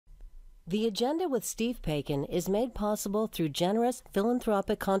The Agenda with Steve Paikin is made possible through generous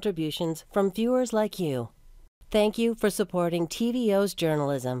philanthropic contributions from viewers like you. Thank you for supporting TVO's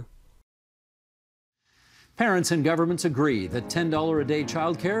journalism. Parents and governments agree that $10 a day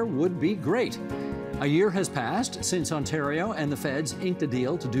childcare would be great. A year has passed since Ontario and the feds inked a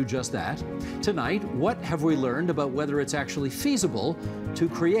deal to do just that. Tonight, what have we learned about whether it's actually feasible to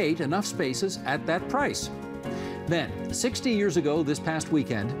create enough spaces at that price? Then, 60 years ago this past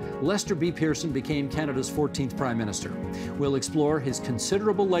weekend, Lester B. Pearson became Canada's 14th Prime Minister. We'll explore his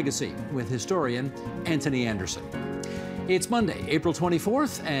considerable legacy with historian Antony Anderson. It's Monday, April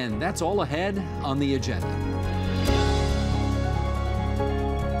 24th, and that's all ahead on the agenda.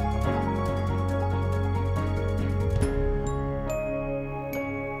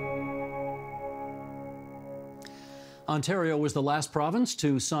 Ontario was the last province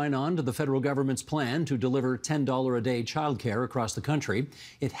to sign on to the federal government's plan to deliver $10 a day childcare across the country.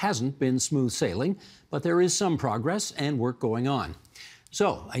 It hasn't been smooth sailing, but there is some progress and work going on.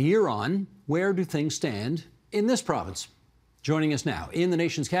 So, a year on, where do things stand in this province? Joining us now in the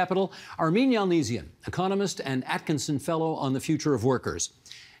nation's capital, Armin Yalnizyan, economist and Atkinson Fellow on the Future of Workers.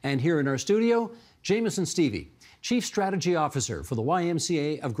 And here in our studio, Jamison Stevie, Chief Strategy Officer for the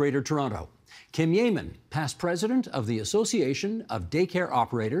YMCA of Greater Toronto. Kim Yeaman, past president of the Association of Daycare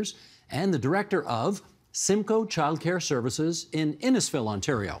Operators and the director of Simcoe Childcare Services in Innisfil,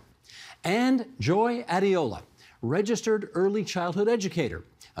 Ontario. And Joy Adiola, registered early childhood educator,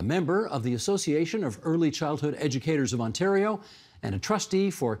 a member of the Association of Early Childhood Educators of Ontario, and a trustee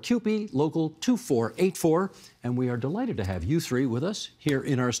for CUPE Local 2484. And we are delighted to have you three with us here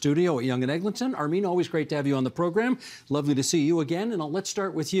in our studio at Yonge and Eglinton. Armin, always great to have you on the program. Lovely to see you again. And let's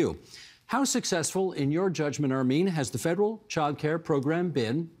start with you. How successful, in your judgment, Armin, has the federal childcare program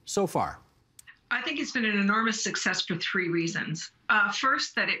been so far? I think it's been an enormous success for three reasons.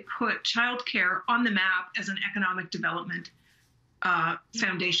 First, that it put childcare on the map as an economic development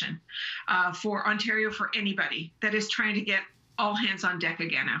foundation for Ontario, for anybody that is trying to get all hands on deck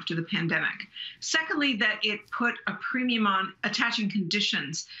again after the pandemic. Secondly, that it put a premium on attaching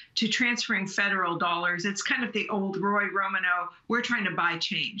conditions to transferring federal dollars. It's kind of the old Roy Romano, we're trying to buy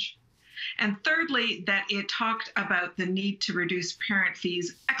change. And thirdly, that it talked about the need to reduce parent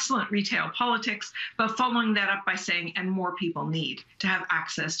fees, excellent retail politics, but following that up by saying, and more people need to have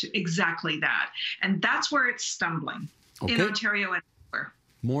access to exactly that. And that's where it's stumbling in Ontario and elsewhere.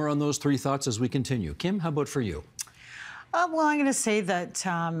 More on those three thoughts as we continue. Kim, how about for you? Well, I'm going to say that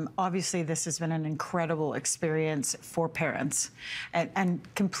obviously this has been an incredible experience for parents and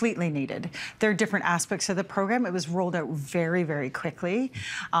completely needed. There are different aspects of the program. It was rolled out very, very quickly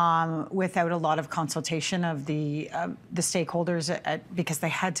without a lot of consultation of the stakeholders because they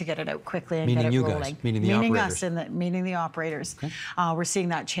had to get it out quickly and meaning get it you rolling. Guys, meaning the operators. Us and meaning the operators. Okay. We're seeing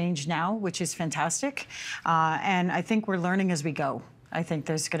that change now, which is fantastic. And I think we're learning as we go. I think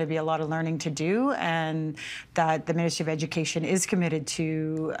there's going to be a lot of learning to do, and that the Ministry of Education is committed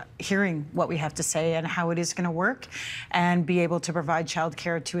to hearing what we have to say and how it is going to work, and be able to provide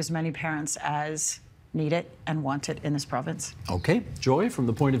childcare to as many parents as need it and want it in this province. Okay. Joy, from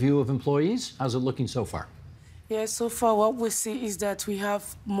the point of view of employees, how's it looking so far? Yeah, so far what we see is that we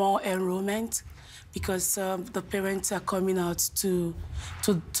have more enrollment because the parents are coming out to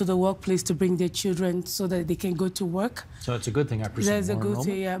the workplace to bring their children so that they can go to work. So it's a good thing, I presume. There's a good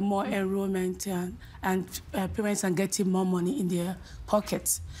thing, yeah, more enrollment, and parents are getting more money in their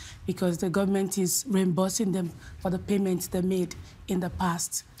pockets because the government is reimbursing them for the payments they made in the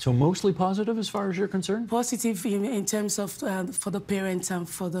past. So mostly positive as far as you're concerned? Positive in terms of for the parents and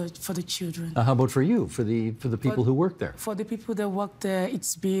for the children. How about for you, for the people who work there? For the people that work there,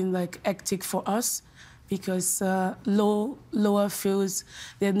 it's been like hectic for us because lower fees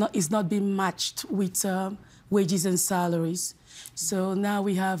is not being matched with wages and salaries. So now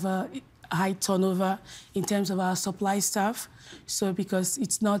we have high turnover in terms of our supply staff. So because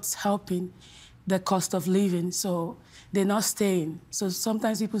it's not helping the cost of living, so they're not staying. So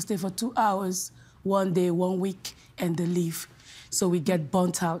sometimes people stay for 2 hours, 1 day, 1 week, and they leave. So we get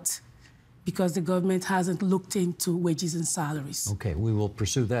burnt out because the government hasn't looked into wages and salaries. Okay, we will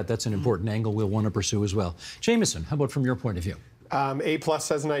pursue that. That's an important angle we'll want to pursue as well. Jamison, how about from your point of view? A+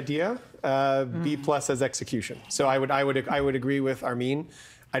 as an idea, B+ as execution. So I would agree with Armin.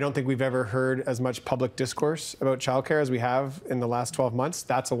 I don't think we've ever heard as much public discourse about childcare as we have in the last 12 months.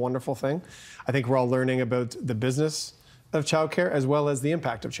 That's a wonderful thing. I think we're all learning about the business of childcare as well as the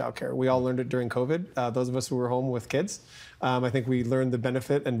impact of childcare. We all learned it during COVID. Those of us who were home with kids, I think we learned the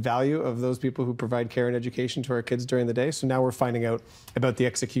benefit and value of those people who provide care and education to our kids during the day. So now we're finding out about the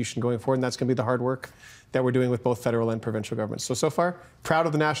execution going forward, and that's going to be the hard work that we're doing with both federal and provincial governments. So far, proud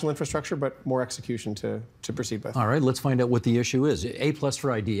of the national infrastructure, but more execution to proceed with. All right, let's find out what the issue is. A+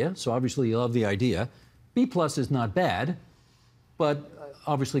 for idea, so obviously you love the idea. B+ is not bad, but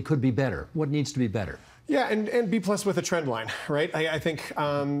obviously could be better. What needs to be better? Yeah, and B+ with a trend line, right? I think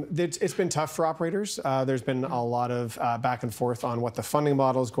it's been tough for operators. There's been a lot of back and forth on what the funding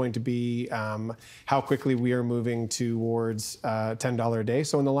model is going to be, how quickly we are moving towards $10 a day.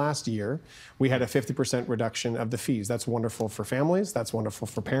 So in the last year, we had a 50% reduction of the fees. That's wonderful for families. That's wonderful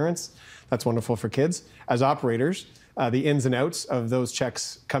for parents. That's wonderful for kids. As operators, the ins and outs of those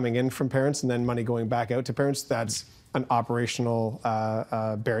checks coming in from parents and then money going back out to parents, that's an operational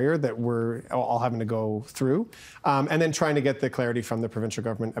barrier that we're all having to go through. And then trying to get the clarity from the provincial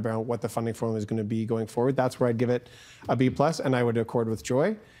government about what the funding formula is going to be going forward. That's where I'd give it a B+, and I would accord with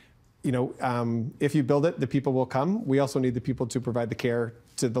Joy. You know, if you build it, the people will come. We also need the people to provide the care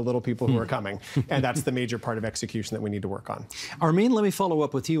to the little people who are coming. And that's the major part of execution that we need to work on. Armin, let me follow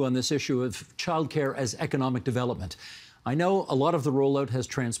up with you on this issue of childcare as economic development. I know a lot of the rollout has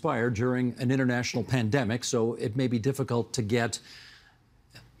transpired during an international pandemic, so it may be difficult to get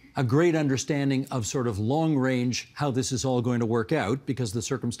a great understanding of sort of long range how this is all going to work out because the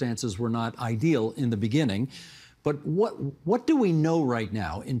circumstances were not ideal in the beginning. But what do we know right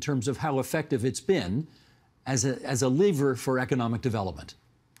now in terms of how effective it's been as a lever for economic development?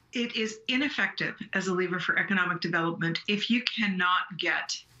 It is ineffective as a lever for economic development if you cannot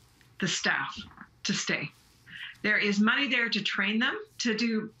get the staff to stay. There is money there to train them to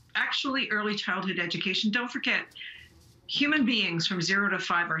do actually early childhood education. Don't forget, human beings from 0 to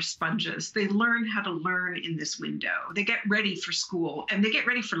 5 are sponges. They learn how to learn in this window. They get ready for school and they get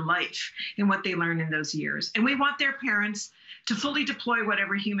ready for life in what they learn in those years. And we want their parents to fully deploy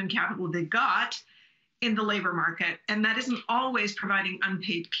whatever human capital they got in the labor market. And that isn't always providing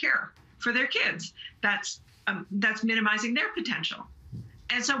unpaid care for their kids. That's minimizing their potential.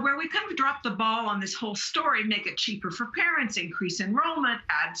 And so where we kind of drop the ball on this whole story, make it cheaper for parents, increase enrollment,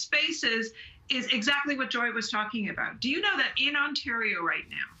 add spaces, is exactly what Joy was talking about. Do you know that in Ontario right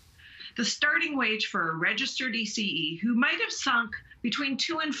now, the starting wage for a registered ECE who might have sunk between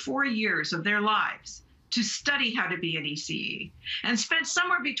 2 and 4 years of their lives to study how to be an ECE and spent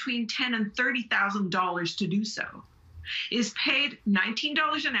somewhere between $10,000 and $30,000 to do so, is paid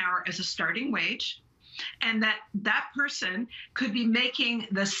 $19 an hour as a starting wage, and that person could be making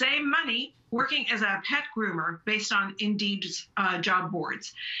the same money working as a pet groomer based on Indeed's job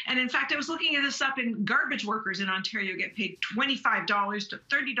boards. And in fact, I was looking at this up, in garbage workers in Ontario get paid $25 to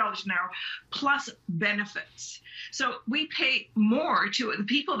 $30 an hour plus benefits. So we pay more to the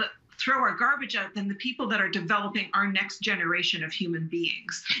people that throw our garbage out than the people that are developing our next generation of human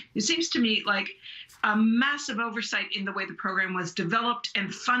beings. It seems to me like a massive oversight in the way the program was developed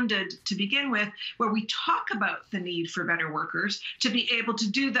and funded to begin with, where we talk about the need for better workers to be able to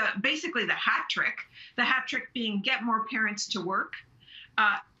do basically the hat trick being get more parents to work,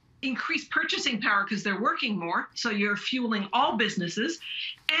 increase purchasing power because they're working more, so you're fueling all businesses,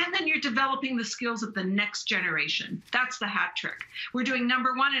 and then you're developing the skills of the next generation. That's the hat trick. We're doing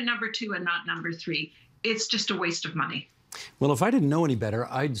number 1 and number 2 and not number 3. It's just a waste of money. Well, if I didn't know any better,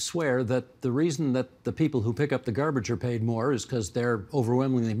 I'd swear that the reason that the people who pick up the garbage are paid more is because they're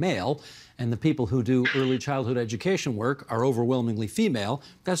overwhelmingly male, and the people who do early childhood education work are overwhelmingly female.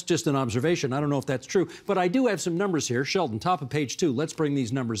 That's just an observation. I don't know if that's true, but I do have some numbers here. Sheldon, top of page 2. Let's bring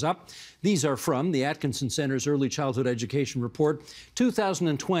these numbers up. These are from the Atkinson Center's Early Childhood Education Report,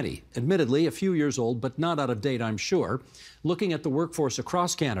 2020. Admittedly, a few years old, but not out of date, I'm sure. Looking at the workforce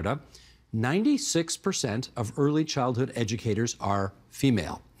across Canada, 96% of early childhood educators are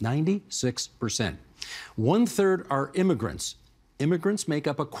female. 96%. 1/3 are immigrants. Immigrants make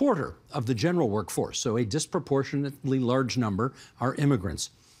up 1/4 of the general workforce, so a disproportionately large number are immigrants.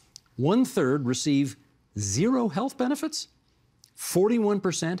 1/3 receive 0 health benefits.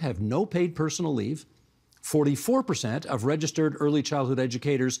 41% have no paid personal leave. 44% of registered early childhood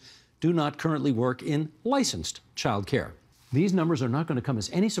educators do not currently work in licensed childcare. These numbers are not going to come as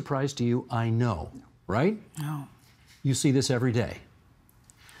any surprise to you, I know, right? No. You see this every day.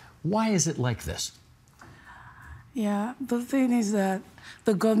 Why is it like this? Yeah, the thing is that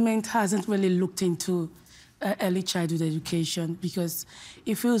the government hasn't really looked into early childhood education, because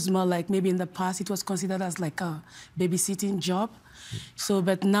it feels more like maybe in the past it was considered as like a babysitting job. So,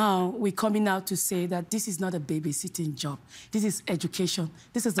 but now we're coming out to say that this is not a babysitting job. This is education.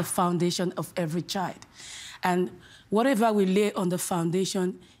 This is the foundation of every child. And whatever we lay on the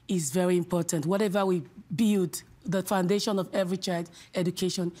foundation is very important. Whatever we build, the foundation of every child's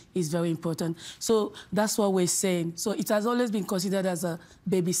education is very important. So that's what we're saying. So it has always been considered as a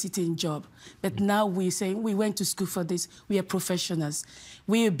babysitting job. But now we're saying we went to school for this. We are professionals.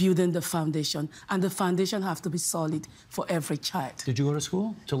 We are building the foundation. And the foundation has to be solid for every child. Did you go to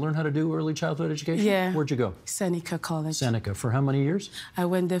school to learn how to do early childhood education? Yeah. Where'd you go? Seneca College. Seneca. For how many years? I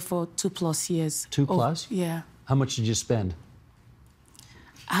went there for 2+ years. 2+? Yeah. How much did you spend?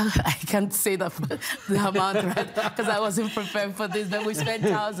 I can't say the amount, right? Because I wasn't prepared for this, but we spent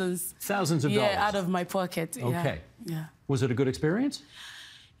thousands. Thousands of dollars? Yeah, out of my pocket. Okay. Yeah. Was it a good experience?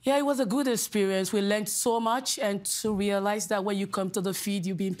 Yeah, it was a good experience. We learned so much, and to realize that when you come to the field,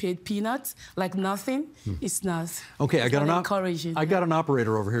 you're being paid peanuts, like nothing, it's not. Okay, I got an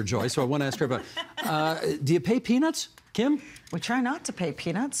operator over here, Joy, so I want to ask her about, do you pay peanuts, Kim? We try not to pay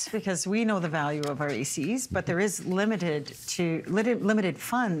peanuts because we know the value of our ECEs, but there is limited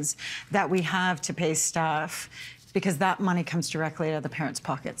funds that we have to pay staff because that money comes directly out of the parents'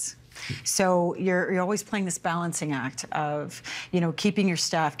 pockets. So you're always playing this balancing act of, keeping your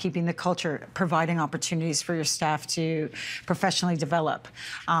staff, keeping the culture, providing opportunities for your staff to professionally develop,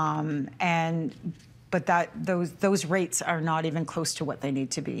 but those rates are not even close to what they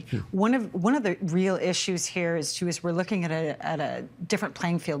need to be. One of the real issues here is we're looking at a different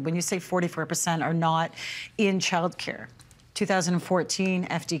playing field. When you say 44% are not in childcare, 2014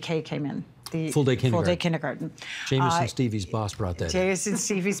 FDK came in. The full-day kindergarten. Full-day kindergarten. Jameson Stevie's boss brought that in. Jameson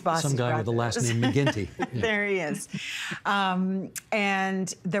Stevie's boss. Some guy with the last name McGinty. Yeah. There he is.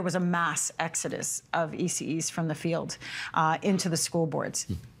 And there was a mass exodus of ECEs from the field into the school boards.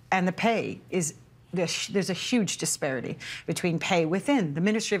 And the pay is, there's a huge disparity between pay within the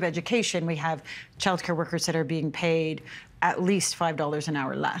Ministry of Education. We have childcare workers that are being paid at least $5 an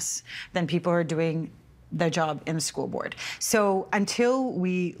hour less than people who are doing their job in the school board. So until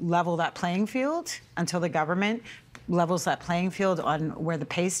we level that playing field, until the government levels that playing field on where the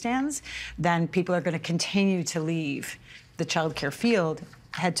pay stands, then people are going to continue to leave the childcare field,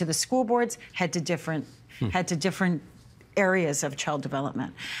 head to the school boards, head to different areas of child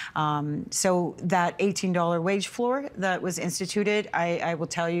development. So that $18 wage floor that was instituted, I will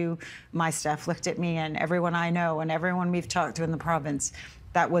tell you, my staff looked at me and everyone I know and everyone we've talked to in the province,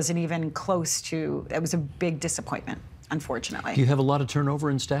 that wasn't even close to, it was a big disappointment, unfortunately. Do you have a lot of turnover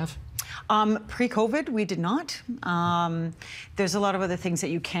in staff? Pre-COVID, we did not. There's a lot of other things that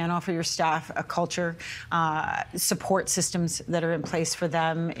you can offer your staff, a culture, support systems that are in place for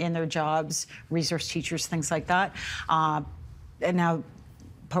them in their jobs, resource teachers, things like that. And now,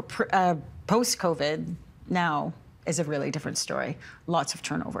 post-COVID, now is a really different story. Lots of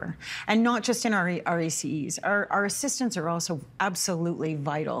turnover. And not just in our ECEs. Our assistants are also absolutely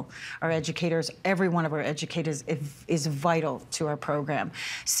vital. Our educators, every one of our educators is vital to our program.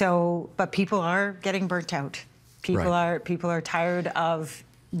 So, but people are getting burnt out. People are tired of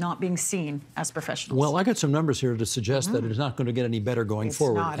not being seen as professionals. Well, I got some numbers here to suggest that it's not going to get any better going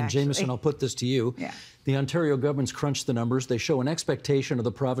forward. And Jameson, I'll put this to you. Yeah. The Ontario government's crunched the numbers. They show an expectation of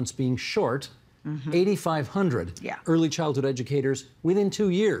the province being short 8,500 early childhood educators within 2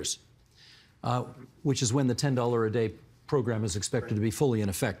 years, which is when the $10 a day program is expected to be fully in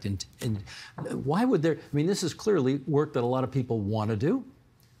effect. And why would there, I mean, this is clearly work that a lot of people want to do.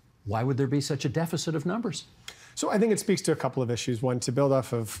 Why would there be such a deficit of numbers? So I think it speaks to a couple of issues. One, to build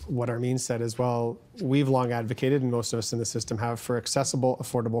off of what Armin said as well, we've long advocated, and most of us in the system have, for accessible,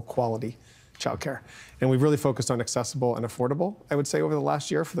 affordable, quality childcare. And we've really focused on accessible and affordable, I would say, over the last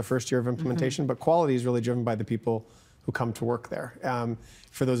year for the first year of implementation. But quality is really driven by the people who come to work there.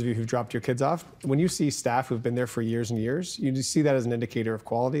 For those of you who've dropped your kids off, when you see staff who've been there for years and years, you just see that as an indicator of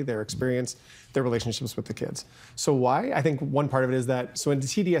quality, their experience, their relationships with the kids. So why? I think one part of it is that, so in the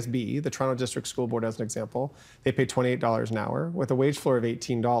TDSB, the Toronto District School Board as an example, they pay $28 an hour with a wage floor of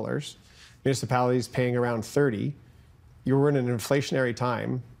 $18. Municipalities paying around $30. You're in an inflationary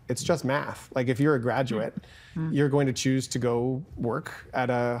time. It's just math. Like if you're a graduate, you're going to choose to go work at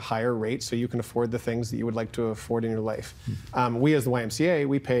a higher rate so you can afford the things that you would like to afford in your life. We as the YMCA,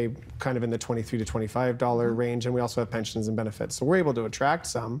 we pay kind of in the $23 to $25 range, and we also have pensions and benefits. So we're able to attract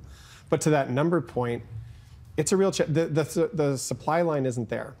some. But to that number point, it's a real the supply line isn't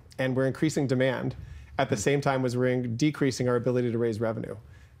there, and we're increasing demand at the same time as we're decreasing our ability to raise revenue.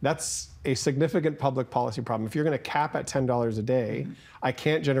 That's a significant public policy problem. If you're going to cap at $10 a day, I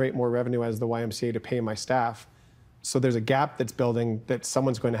can't generate more revenue as the YMCA to pay my staff. So there's a gap that's building that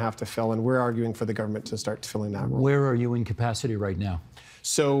someone's going to have to fill, and we're arguing for the government to start filling that role. Where are you in capacity right now?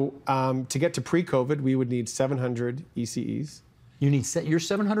 So to get to pre-COVID, we would need 700 ECEs. You're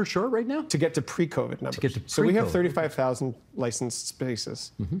 700 short right now? To get to pre-COVID numbers. To get to So we have pre-COVID. 35,000 licensed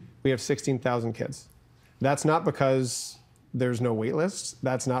spaces. We have 16,000 kids. That's not because there's no wait list.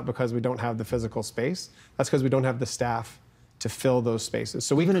 That's not because we don't have the physical space. That's because we don't have the staff to fill those spaces.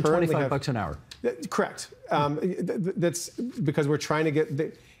 So we Even at currently 25 have, bucks an hour? Correct. That's because we're trying to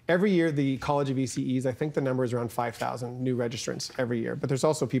get... Every year, the College of ECEs, I think the number is around 5,000 new registrants every year. But there's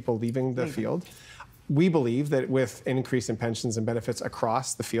also people leaving the field. We believe that with an increase in pensions and benefits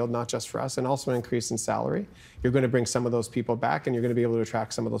across the field, not just for us, and also an increase in salary, you're going to bring some of those people back, and you're going to be able to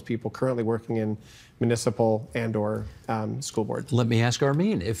attract some of those people currently working in municipal and/or school board. Let me ask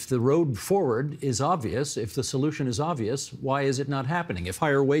Armin, if the road forward is obvious, if the solution is obvious, why is it not happening? If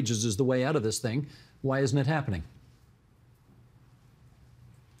higher wages is the way out of this thing, why isn't it happening?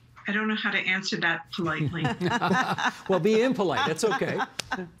 I don't know how to answer that politely. Well, be impolite. That's okay.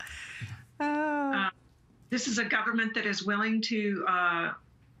 This is a government that is willing to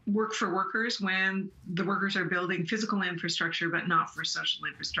work for workers when the workers are building physical infrastructure, but not for social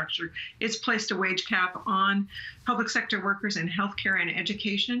infrastructure. It's placed a wage cap on public sector workers in healthcare and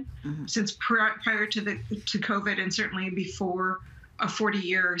education since prior to COVID, and certainly before a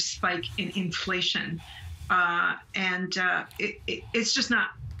 40-year spike in inflation. It's just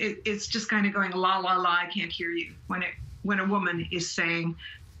not. It's just kind of going la la la. I can't hear you when a woman is saying,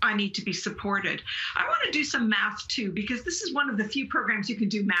 I need to be supported. I want to do some math too, because this is one of the few programs you can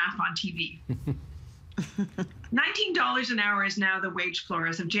do math on TV. $19 an hour is now the wage floor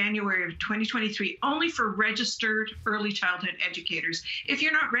as of January of 2023, only for registered early childhood educators. If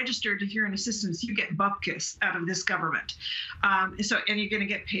you're not registered, if you're in assistance, you get bupkis out of this government. And you're going to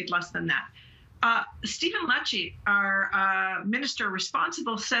get paid less than that. Stephen Lecce, our minister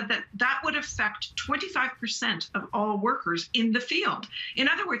responsible, said that would affect 25% of all workers in the field. In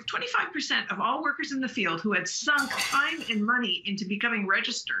other words, 25% of all workers in the field who had sunk time and money into becoming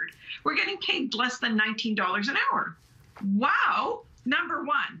registered were getting paid less than $19 an hour. Wow, number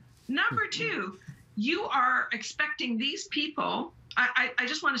one. Number two, you are expecting these people. I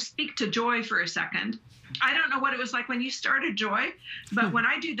just want to speak to Joy for a second. I don't know what it was like when you started, Joy, but when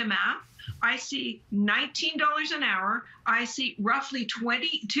I do the math, I see $19 an hour. I see roughly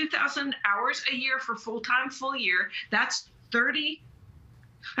 22,000 hours a year for full-time, full year. That's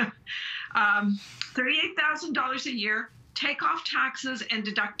 $38,000 a year. Take off taxes and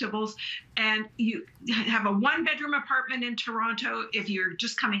deductibles, and you have a one-bedroom apartment in Toronto. If you're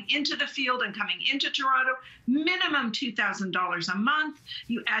just coming into the field and coming into Toronto, minimum $2,000 a month.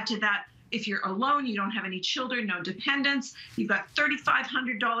 You add to that, if you're alone, you don't have any children, no dependents, you've got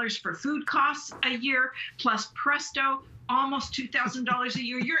 $3,500 for food costs a year, plus presto, almost $2,000 a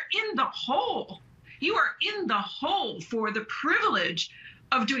year. You're in the hole. You are in the hole for the privilege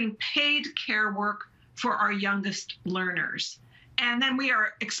of doing paid care work for our youngest learners. And then we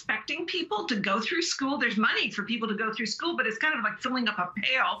are expecting people to go through school. There's money for people to go through school, but it's kind of like filling up a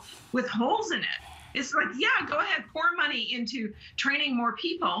pail with holes in it. It's like, yeah, go ahead, pour money into training more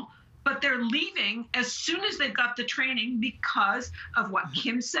people, but they're leaving as soon as they've got the training because of what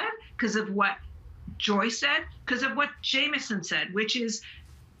Kim said, because of what Joy said, because of what Jameson said, which is,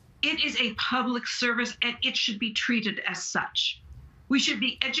 it is a public service and it should be treated as such. We should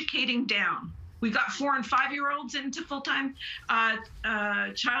be educating down. We've got 4- and 5-year-olds into full-time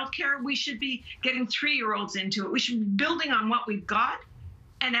childcare. We should be getting 3-year-olds into it. We should be building on what we've got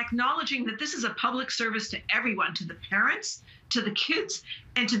and acknowledging that this is a public service to everyone, to the parents, to the kids,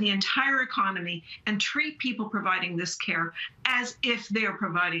 and to the entire economy, and treat people providing this care as if they're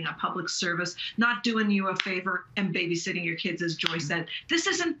providing a public service, not doing you a favor and babysitting your kids, as Joy said. This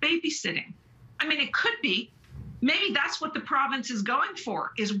isn't babysitting. I mean, it could be. Maybe that's what the province is going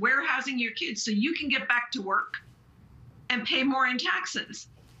for, is warehousing your kids so you can get back to work and pay more in taxes.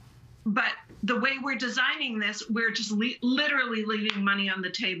 But the way we're designing this, we're just literally leaving money on the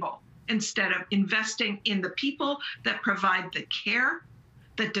table instead of investing in the people that provide the care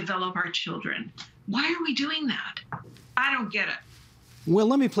that develop our children. Why are we doing that? I don't get it. Well,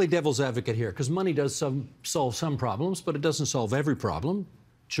 let me play devil's advocate here, because money does solve some problems, but it doesn't solve every problem.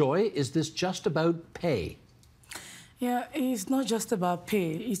 Joy, is this just about pay? Yeah, it's not just about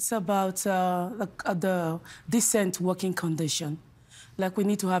pay. It's about the decent working condition. Like, we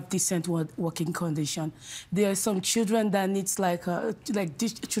need to have decent working condition. There are some children that needs like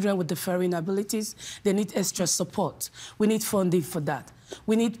these children with differing abilities. They need extra support. We need funding for that.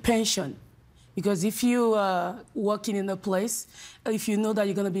 We need pension, because if you are working in a place, if you know that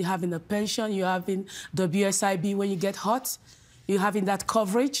you're going to be having a pension, you're having WSIB when you get hot, you're having that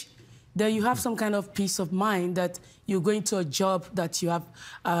coverage, then you have some kind of peace of mind that you're going to a job that you have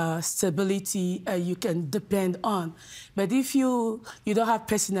stability you can depend on. But if you don't have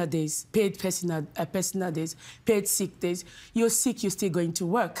personal days, paid personal days, paid sick days, you're sick, you're still going to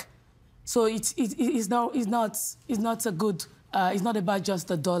work. So it's not a good. It's not about just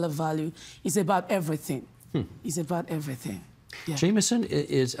the dollar value. It's about everything. It's about everything. Yeah. Jameson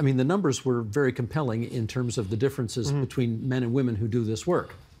I mean, the numbers were very compelling in terms of the differences between men and women who do this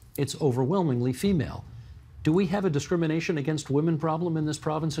work. It's overwhelmingly female. Do we have a discrimination against women problem in this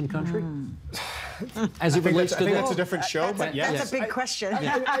province and country? As it relates to I think that's a different show, but yes. That's a big question.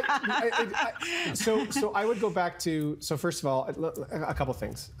 So I would go back to, so first of all, a couple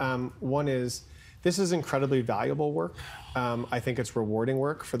things. One is, this is incredibly valuable work. I think it's rewarding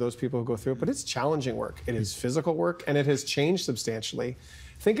work for those people who go through it, but it's challenging work. It is physical work, and it has changed substantially.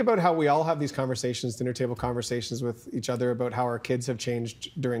 Think about how we all have these conversations, dinner table conversations with each other about how our kids have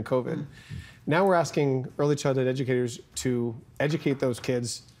changed during COVID. Now we're asking early childhood educators to educate those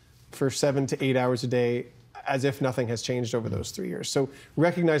kids for 7 to 8 hours a day as if nothing has changed over those 3 years. So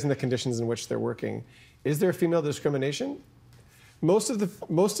recognizing the conditions in which they're working. Is there female discrimination? Most of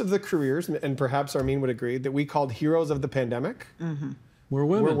the careers, and perhaps Armin would agree, that we called heroes of the pandemic were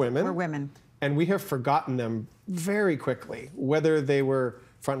women. We're women. And we have forgotten them very quickly, whether they were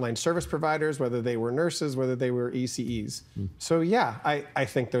frontline service providers, whether they were nurses, whether they were ECEs. So yeah, I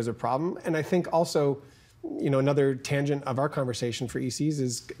think there's a problem. And I think also, another tangent of our conversation for ECEs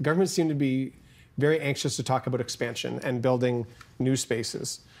is governments seem to be very anxious to talk about expansion and building new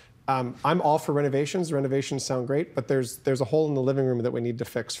spaces. I'm all for renovations. Renovations sound great, but there's a hole in the living room that we need to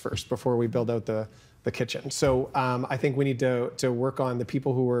fix first before we build out the kitchen. So I think we need to work on the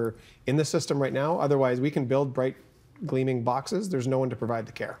people who are in the system right now. Otherwise, we can build bright, gleaming boxes. There's no one to provide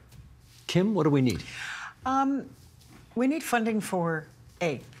the care. Kim, what do we need? We need funding for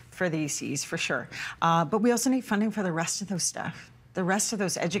the ECs, for sure. But we also need funding for the rest of those staff. The rest of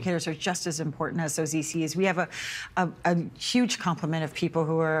those educators are just as important as those ECs. We have a huge complement of people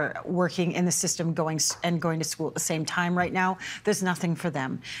who are working in the system going to school at the same time right now. There's nothing for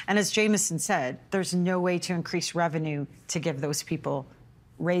them. And as Jameson said, there's no way to increase revenue to give those people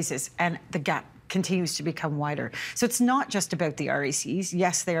raises. And the gap continues to become wider. So it's not just about the RECs.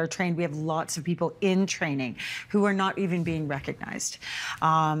 Yes, they are trained. We have lots of people in training who are not even being recognized.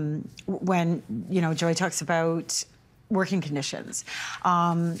 When, Joy talks about working conditions.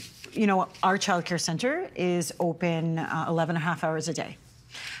 Our childcare center is open 11.5 hours a day.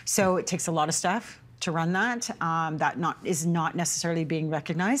 So it takes a lot of staff to run that. That is not necessarily being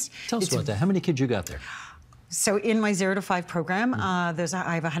recognized. Tell us about that. How many kids you got there? So in my 0 to 5 program, I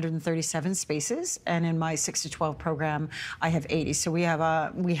have 137 spaces, and in my 6 to 12 program, I have 80. So we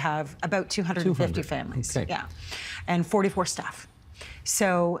have about 250 families. Okay. Yeah, and 44 staff.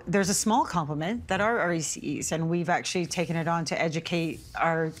 So there's a small complement that are RECEs, and we've actually taken it on to educate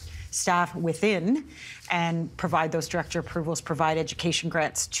our staff within and provide those director approvals, provide education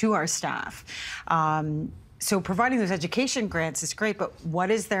grants to our staff. So providing those education grants is great, but what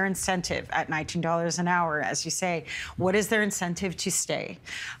is their incentive at $19 an hour, as you say? What is their incentive to stay?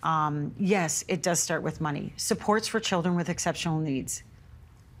 Yes, it does start with money. Supports for children with exceptional needs.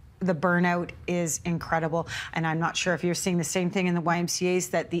 The burnout is incredible, and I'm not sure if you're seeing the same thing in the YMCAs,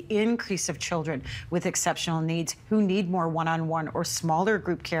 that the increase of children with exceptional needs who need more one-on-one or smaller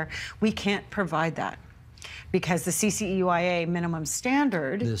group care, we can't provide that because the CCEUIA minimum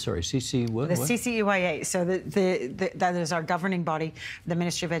standard. CC what? The CCEUIA, so that is our governing body. The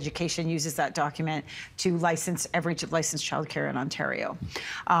Ministry of Education uses that document to license every licensed childcare in Ontario.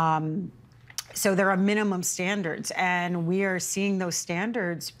 So there are minimum standards, and we are seeing those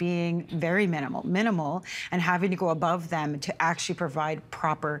standards being very minimal, and having to go above them to actually provide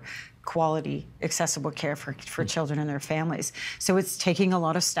proper, quality, accessible care for children and their families. So it's taking a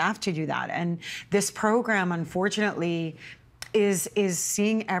lot of staff to do that. And this program, unfortunately, is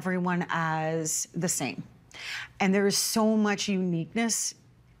seeing everyone as the same. And there is so much uniqueness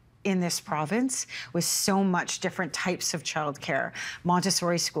in this province with so much different types of childcare,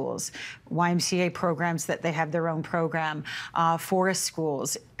 Montessori schools, YMCA programs that they have their own program, forest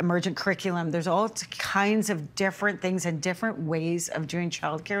schools, emergent curriculum. There's all kinds of different things and different ways of doing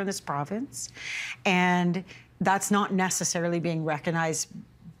childcare in this province. And that's not necessarily being recognized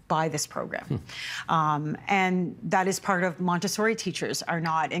by this program. And that is part of Montessori teachers are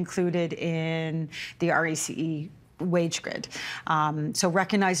not included in the RECE wage grid. So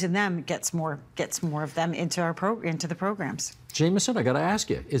recognizing them gets more of them into the programs. Jameson, I got to ask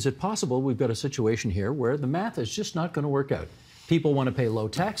you, is it possible we've got a situation here where the math is just not going to work out? People want to pay low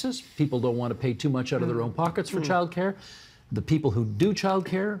taxes. People don't want to pay too much out of their own pockets for childcare. the people who do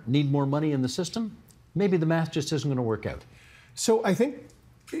childcare need more money in the system, maybe the math just isn't going to work out. So I think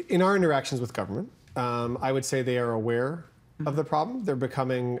in our interactions with government, I would say they are aware of the problem. They're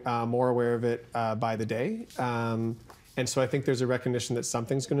becoming more aware of it by the day. And so I think there's a recognition that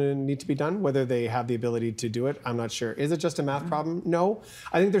something's going to need to be done. Whether they have the ability to do it, I'm not sure. Is it just a math problem? No.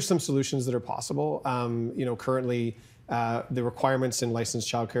 I think there's some solutions that are possible. Currently, the requirements in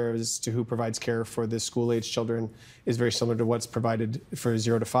licensed childcare as to who provides care for the school-age children is very similar to what's provided for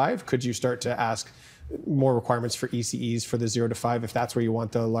 0 to 5. Could you start to ask more requirements for ECEs for the 0 to 5 if that's where you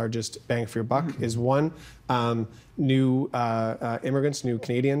want the largest bang for your buck? Is one. New immigrants, new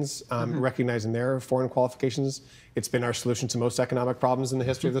Canadians, recognizing their foreign qualifications. It's been our solution to most economic problems in the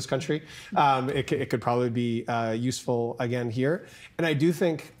history of this country. It could probably be useful again here. And I do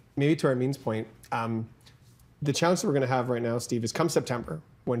think, maybe to Armin's point, the challenge that we're going to have right now, Steve, is come September,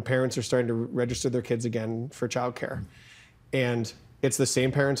 when parents are starting to register their kids again for childcare. And it's the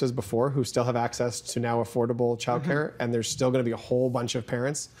same parents as before who still have access to now affordable childcare, and there's still going to be a whole bunch of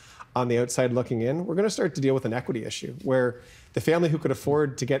parents on the outside looking in. We're going to start to deal with an equity issue where the family who could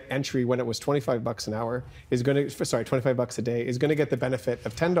afford to get entry when it was $25 an hour is going to, $25 a day, is going to get the benefit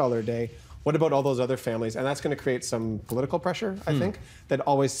of $10 a day. What about all those other families? And that's going to create some political pressure, I think, that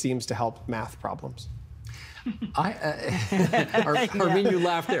always seems to help math problems. Armin, you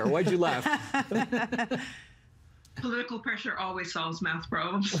laughed there. Why'd you laugh? Political pressure always solves math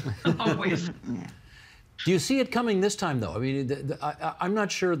problems. Always. Do you see it coming this time, though? I mean, I'm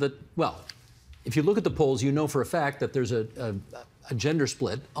not sure that, well, if you look at the polls, you know for a fact that there's a gender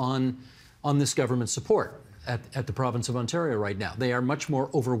split on this government support at the province of Ontario right now. They are much more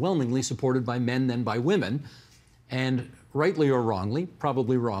overwhelmingly supported by men than by women. And rightly or wrongly,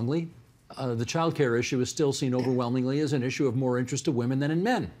 probably wrongly, the childcare issue is still seen overwhelmingly as an issue of more interest to women than in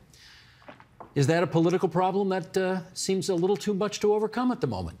men. Is that a political problem that seems a little too much to overcome at the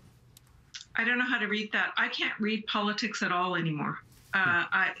moment? I don't know how to read that. I can't read politics at all anymore.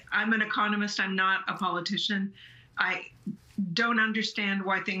 I'm an economist. I'm not a politician. I don't understand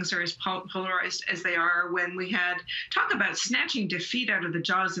why things are as polarized as they are. When we had, talk about snatching defeat out of the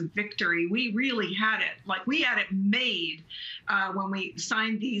jaws of victory, we really had it. Like, we had it made when we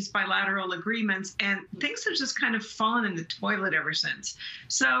signed these bilateral agreements, and things have just kind of fallen in the toilet ever since.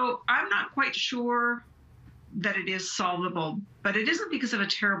 So I'm not quite sure that it is solvable, but it isn't because of a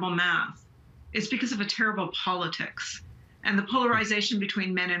terrible math. It's because of a terrible politics and the polarization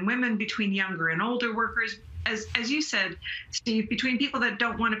between men and women, between younger and older workers, as you said, Steve, between people that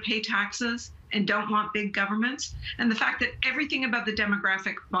don't want to pay taxes and don't want big governments, and the fact that everything about the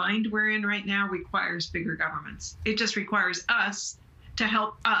demographic bind we're in right now requires bigger governments. It just requires us to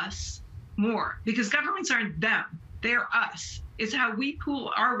help us more, because governments aren't them, they're us. It's how we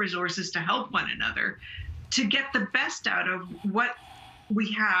pool our resources to help one another to get the best out of what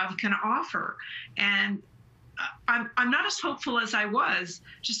we can offer. And I'm not as hopeful as I was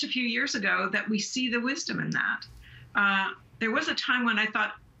just a few years ago that we see the wisdom in that. There was a time when I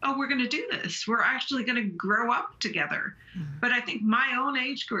thought, oh, we're going to do this. We're actually going to grow up together. But I think my own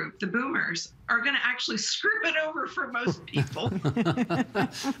age group, the boomers, are going to actually screw it over for most people.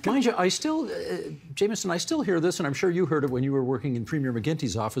 Mind you, I still, Jameson, I still hear this, and I'm sure you heard it when you were working in Premier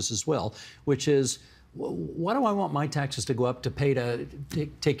McGuinty's office as well, which is, why do I want my taxes to go up to pay to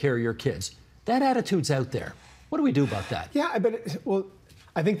take care of your kids? That attitude's out there. What do we do about that? Yeah, well,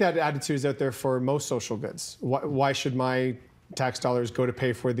 I think that attitude is out there for most social goods. Why should my tax dollars go to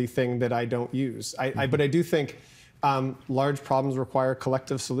pay for the thing that I don't use? But I do think large problems require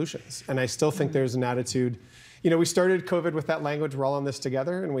collective solutions. And I still think there's an attitude. You know, we started COVID with that language, we're all on this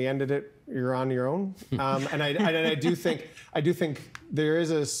together, and we ended it, you're on your own. And I do think there is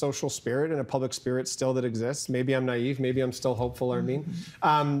a social spirit and a public spirit still that exists. Maybe I'm naive, maybe I'm still hopeful, Armin,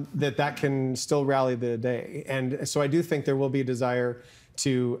 that can still rally the day. And so I do think there will be a desire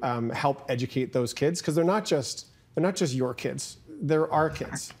to help educate those kids, because they're not just your kids, they're our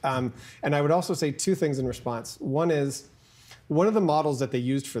kids. And I would also say two things in response. One is, one of the models that they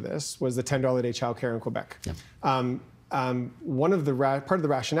used for this was the $10 a day childcare in Quebec. Yep. Part of the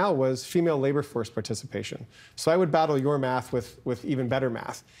rationale was female labor force participation. So I would battle your math with even better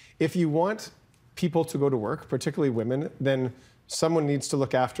math. If you want people to go to work, particularly women, then someone needs to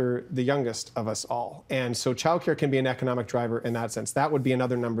look after the youngest of us all. And so childcare can be an economic driver in that sense. That would be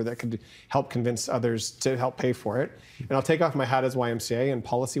another number that could help convince others to help pay for it. And I'll take off my hat as YMCA and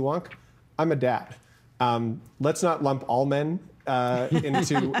policy wonk. I'm a dad. Let's not lump all men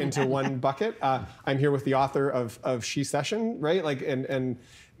into one bucket. I'm here with the author of She Session, right? And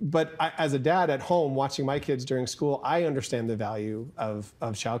but as a dad at home watching my kids during school, I understand the value of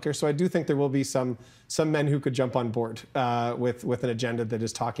childcare. So I do think there will be some men who could jump on board with an agenda that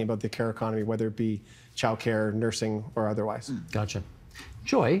is talking about the care economy, whether it be childcare, nursing, or otherwise. Gotcha.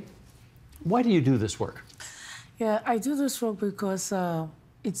 Joy, why do you do this work? Yeah, I do this work because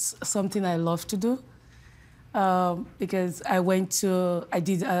it's something I love to do. Because I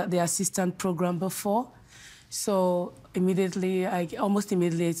did the assistant program before. So almost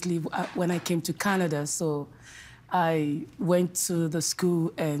immediately when I came to Canada, so I went to the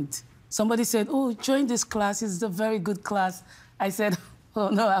school and somebody said, oh, join this class, it's a very good class. I said, oh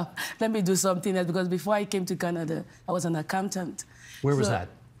no, let me do something else, because before I came to Canada, I was an accountant. Where was that?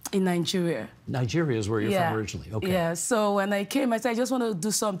 In Nigeria. Nigeria is where you're from originally, okay. Yeah, so when I came, I said, I just want to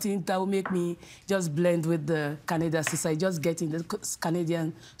do something that will make me just blend with the Canadian society, just get in the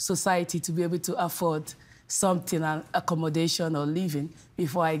Canadian society to be able to afford something, accommodation or living,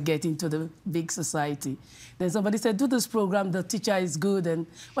 before I get into the big society. Then somebody said, do this program, the teacher is good. And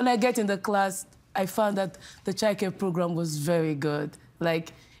when I get in the class, I found that the childcare program was very good.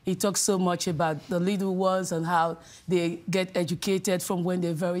 Like, he talks so much about the little ones and how they get educated from when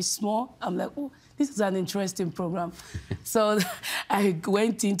they're very small. I'm like, oh, this is an interesting program. So I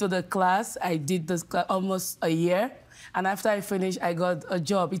went into the class. I did this class almost a year. And after I finished, I got a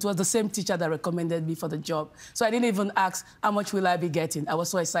job. It was the same teacher that recommended me for the job. So I didn't even ask, how much will I be getting? I was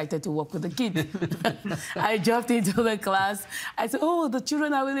so excited to work with the kids. I jumped into the class. I said, oh, the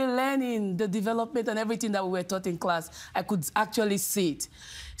children are really learning the development and everything that we were taught in class. I could actually see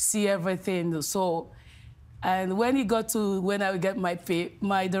everything. So, and when it got to when I would get my pay,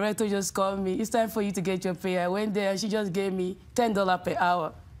 my director just called me, it's time for you to get your pay. I went there and she just gave me $10 per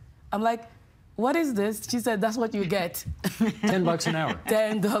hour. I'm like, what is this? She said, that's what you get. $10 an hour?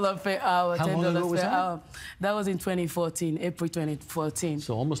 $10 per hour. How long ago was that? Hour. That was in 2014, April 2014.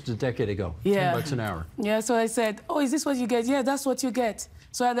 So almost a decade ago, yeah. $10 an hour. Yeah, so I said, oh, is this what you get? Yeah, that's what you get.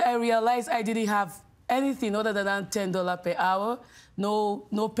 So I realized I didn't have anything other than $10 per hour,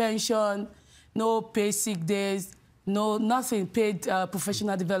 no pension, no paid sick days, nothing, paid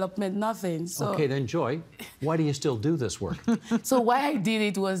professional development, nothing. So, okay, then Joy, why do you still do this work? So why I did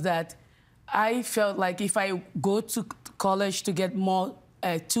it was that I felt like if I go to college to get more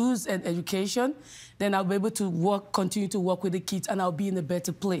tools and education, then I'll be able to continue to work with the kids, and I'll be in a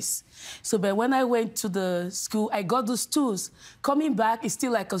better place. So, but when I went to the school, I got those tools. Coming back, it's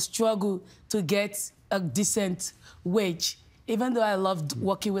still like a struggle to get a decent wage. Even though I loved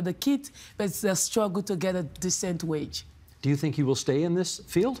working with the kids, but it's a struggle to get a decent wage. Do you think you will stay in this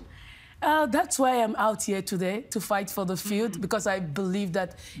field? That's why I'm out here today, to fight for the field, because I believe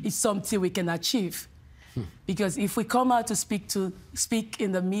that it's something we can achieve. Because if we come out to speak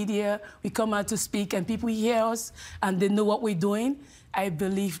in the media, we come out to speak and people hear us and they know what we're doing, I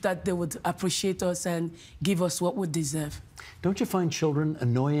believe that they would appreciate us and give us what we deserve. Don't you find children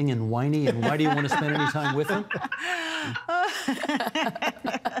annoying and whiny, and why do you want to spend any time with them?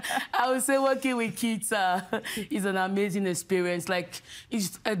 I would say working with kids is an amazing experience. Like,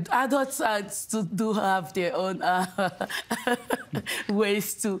 adults do have their own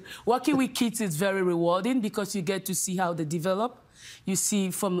ways to. Working with kids is very rewarding because you get to see how they develop. You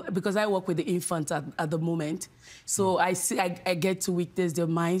see because I work with the infants at the moment, so I get to witness their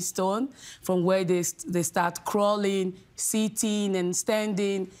milestone from where they start crawling, sitting and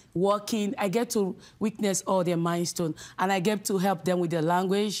standing, walking. I get to witness all their milestone, and I get to help them with their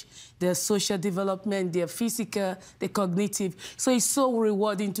language, their social development, their physical, their cognitive. So it's so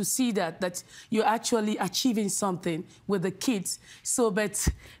rewarding to see that you're actually achieving something with the kids. So, but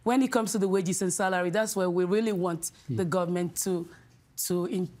when it comes to the wages and salary, that's where we really want the government to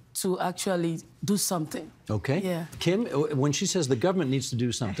actually do something. Okay. Yeah. Kim, when she says the government needs to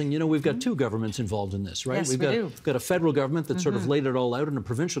do something, you know, we've got two governments involved in this, right? Yes, We've got a federal government that sort of laid it all out and a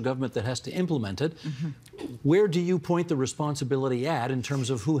provincial government that has to implement it. Where do you point the responsibility at in terms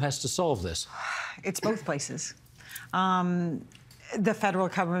of who has to solve this? It's both places. The federal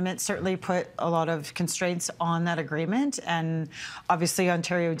government certainly put a lot of constraints on that agreement, and obviously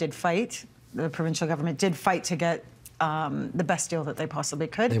Ontario did fight. The provincial government did fight to get the best deal that they possibly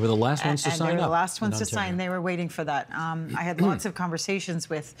could. They were the last ones to sign up. They were the last ones to sign. They were waiting for that. I had lots of conversations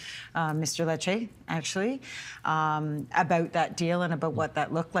with Mr. Lecce, actually, about that deal and about what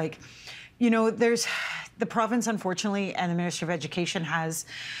that looked like. You know, the province, unfortunately, and the Ministry of Education has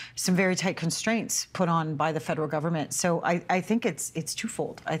some very tight constraints put on by the federal government. So I think it's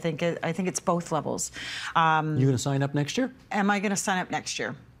twofold. I think it's both levels. You going to sign up next year? Am I going to sign up next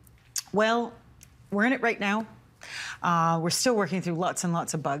year? Well, we're in it right now. We're still working through lots and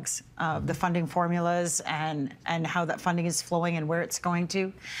lots of bugs, the funding formulas and how that funding is flowing and where it's going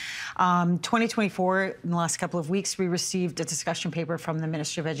to. 2024, in the last couple of weeks, we received a discussion paper from the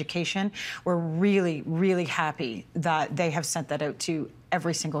Ministry of Education. We're really, really happy that they have sent that out to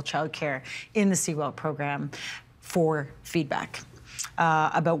every single childcare in the CWEL program for feedback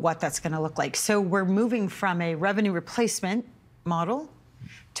about what that's going to look like. So we're moving from a revenue replacement model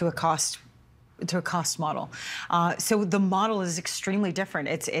to a cost model. So the model is extremely different.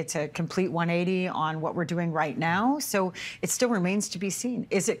 It's a complete 180 on what we're doing right now. So it still remains to be seen.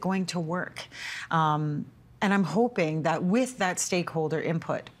 Is it going to work? And I'm hoping that with that stakeholder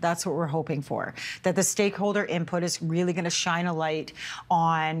input, that's what we're hoping for, that the stakeholder input is really going to shine a light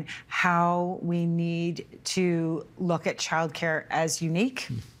on how we need to look at childcare as unique.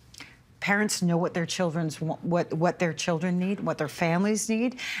 Parents know what their what their children need, what their families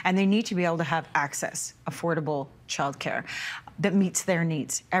need, and they need to be able to have access, affordable childcare that meets their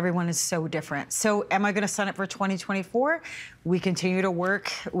needs. Everyone is so different. So am I going to sign up for 2024? We continue to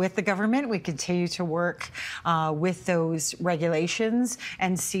work with the government. We continue to work with those regulations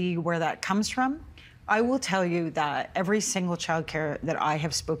and see where that comes from. I will tell you that every single childcare that I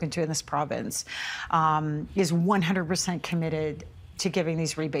have spoken to in this province is 100% committed to giving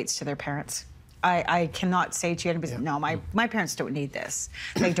these rebates to their parents. I cannot say to you, no, my parents don't need this.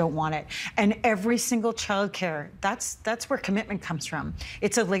 They don't want it. And every single childcare, that's where commitment comes from.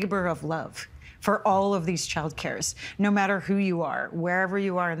 It's a labor of love for all of these childcares, no matter who you are, wherever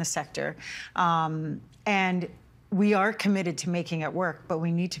you are in the sector. And we are committed to making it work, but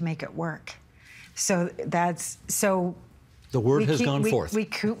we need to make it work. So the word has gone forth. We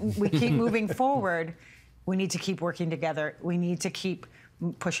keep moving forward. We need to keep working together. We need to keep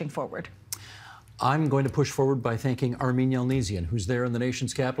pushing forward. I'm going to push forward by thanking Armin Yalnizyan, who's there in the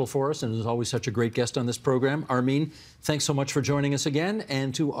nation's capital for us and is always such a great guest on this program. Armin, thanks so much for joining us again.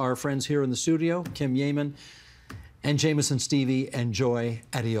 And to our friends here in the studio, Kim Yeaman and Jameson Stevie and Joy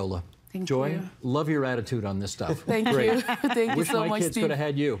Adiola. Joy, love your attitude on this stuff. Thank you. Thank you so much, Steve. Wish my kids could have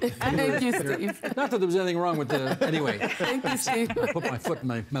had you. Thank you, Steve. Not that there was anything wrong with the... Anyway. Thank you, Steve. I put my foot in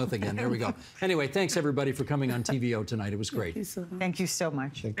my mouth again. There we go. Anyway, thanks, everybody, for coming on TVO tonight. It was great. Thank you so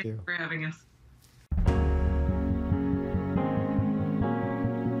much. Thank you. Thanks for having us.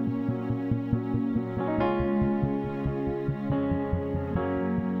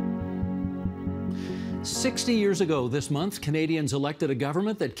 60 years ago this month, Canadians elected a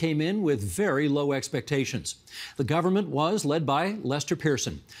government that came in with very low expectations. The government was led by Lester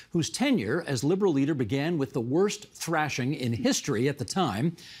Pearson, whose tenure as Liberal leader began with the worst thrashing in history at the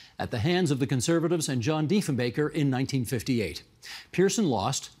time, at the hands of the Conservatives and John Diefenbaker in 1958. Pearson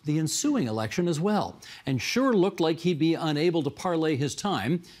lost the ensuing election as well, and sure looked like he'd be unable to parlay his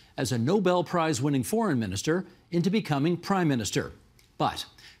time as a Nobel Prize-winning foreign minister into becoming Prime Minister. But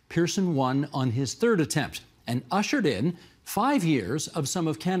Pearson won on his third attempt and ushered in 5 years of some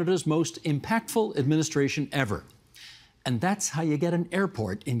of Canada's most impactful administration ever. And that's how you get an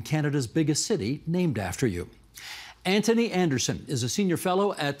airport in Canada's biggest city named after you. Antony Anderson is a senior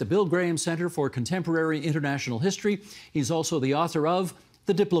fellow at the Bill Graham Centre for Contemporary International History. He's also the author of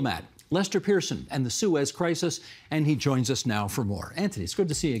The Diplomat, Lester Pearson and the Suez Crisis, and he joins us now for more. Antony, it's good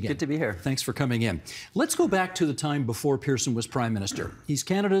to see you again. Good to be here. Thanks for coming in. Let's go back to the time before Pearson was Prime Minister. He's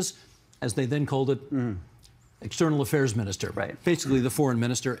Canada's, as they then called it, External Affairs Minister. Right. Basically the Foreign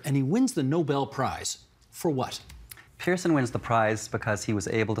Minister, and he wins the Nobel Prize. For what? Pearson wins the prize because he was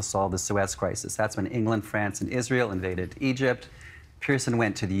able to solve the Suez Crisis. That's when England, France, and Israel invaded Egypt. Pearson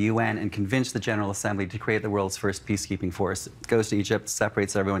went to the UN and convinced the General Assembly to create the world's first peacekeeping force. Goes to Egypt,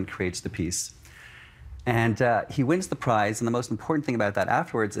 separates everyone, creates the peace. And he wins the prize, and the most important thing about that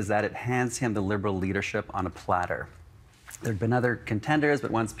afterwards is that it hands him the Liberal leadership on a platter. There had been other contenders, but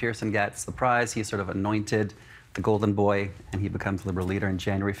once Pearson gets the prize, he's sort of anointed the golden boy, and he becomes Liberal leader in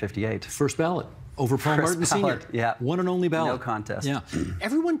January '58. First ballot. Over Paul Martin Sr. Yeah. One and only ballot. No contest. Yeah.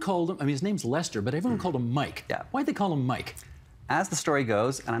 Everyone called him, I mean, his name's Lester, but everyone called him Mike. Yeah. Why'd they call him Mike? As the story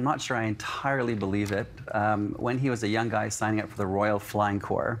goes, and I'm not sure I entirely believe it, when he was a young guy signing up for the Royal Flying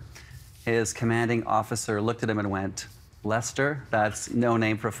Corps, his commanding officer looked at him and went, "Lester, that's no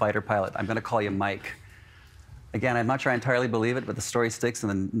name for a fighter pilot. I'm going to call you Mike." Again, I'm not sure I entirely believe it, but the story sticks and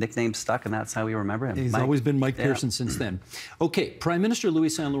the nickname stuck, and that's how we remember him. He's Mike. always been Mike Pearson since then. Okay, Prime Minister Louis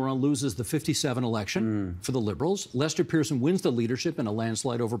Saint Laurent loses the '57 election for the Liberals. Lester Pearson wins the leadership in a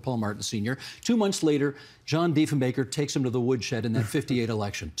landslide over Paul Martin Sr. 2 months later, John Diefenbaker takes him to the woodshed in that '58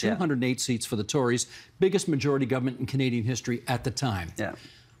 election. 208 seats for the Tories, biggest majority government in Canadian history at the time. Yeah.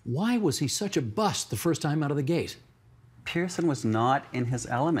 Why was he such a bust the first time out of the gate? Pearson was not in his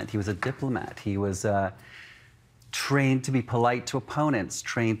element. He was a diplomat. He was trained to be polite to opponents,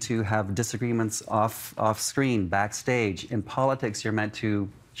 trained to have disagreements off screen, backstage. In politics, you're meant to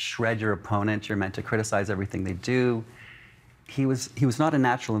shred your opponent, you're meant to criticize everything they do. He was not a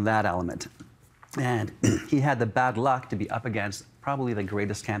natural in that element. And he had the bad luck to be up against probably the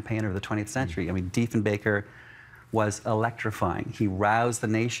greatest campaigner of the 20th century. I mean, Diefenbaker was electrifying. He roused the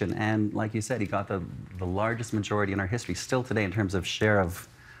nation, and like you said, he got the largest majority in our history, still today, in terms of share of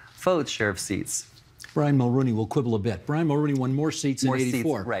votes, share of seats. Brian Mulroney will quibble a bit. Brian Mulroney won more seats in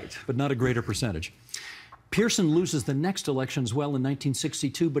 '84, seats, right, but not a greater percentage. Pearson loses the next election as well in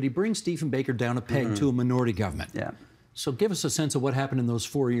 1962, but he brings Diefenbaker down a peg to a minority government. Yeah. So give us a sense of what happened in those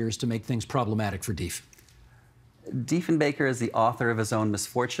 4 years to make things problematic for Dief. Diefenbaker is the author of his own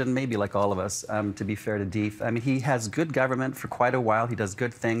misfortune, maybe like all of us, to be fair to Dief. I mean, he has good government for quite a while. He does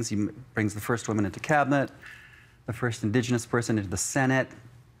good things. He brings the first woman into cabinet, the first Indigenous person into the Senate.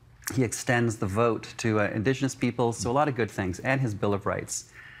 He extends the vote to Indigenous peoples, so a lot of good things, and his Bill of Rights.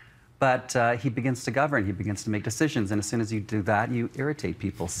 But he begins to govern, he begins to make decisions, and as soon as you do that, you irritate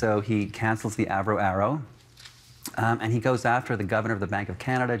people. So he cancels the Avro Arrow, and he goes after the governor of the Bank of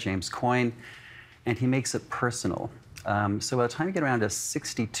Canada, James Coyne, and he makes it personal. So by the time you get around to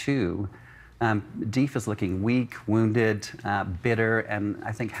 62, Dief is looking weak, wounded, bitter, and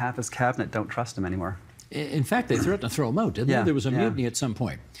I think half his cabinet don't trust him anymore. In fact, they threatened to throw him out, didn't they? There was a mutiny at some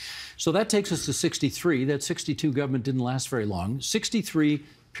point. So that takes us to 63. That 62 government didn't last very long. 63,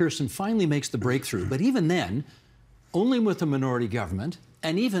 Pearson finally makes the breakthrough. But even then, only with a minority government,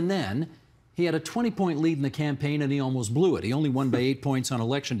 and even then, he had a 20-point lead in the campaign and he almost blew it. He only won by 8 points on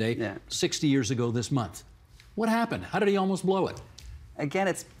Election Day 60 years ago this month. What happened? How did he almost blow it? Again,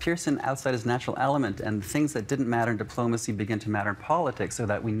 it's Pearson outside his natural element, and things that didn't matter in diplomacy begin to matter in politics, so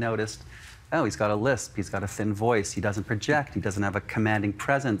that we noticed, oh, he's got a lisp, he's got a thin voice, he doesn't project, he doesn't have a commanding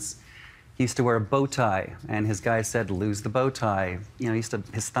presence. He used to wear a bow tie, and his guy said, lose the bow tie. You know,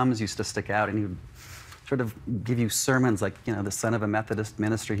 his thumbs used to stick out, and he would sort of give you sermons like, you know, the son of a Methodist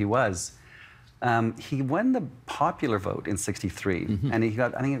minister he was. He won the popular vote in 63, and he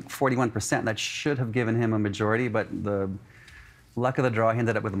got, I think, 41%. That should have given him a majority, but the luck of the draw, he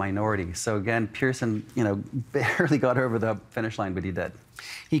ended up with a minority. So again, Pearson, you know, barely got over the finish line, but he did.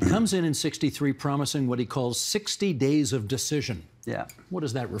 He comes in 63 promising what he calls 60 days of decision. Yeah. What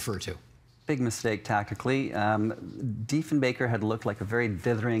does that refer to? Big mistake tactically. Diefenbaker had looked like a very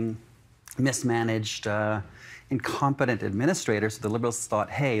dithering, mismanaged, incompetent administrator, so the Liberals thought,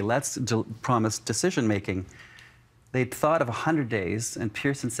 hey, let's promise decision-making. They'd thought of 100 days, and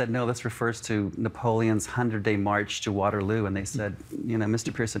Pearson said, no, this refers to Napoleon's 100-day march to Waterloo, and they said, you know,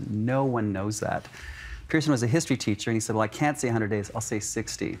 Mr. Pearson, no one knows that. Pearson was a history teacher, and he said, well, I can't say 100 days, I'll say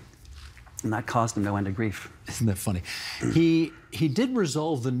 60. And that caused him no end of grief. Isn't that funny? He did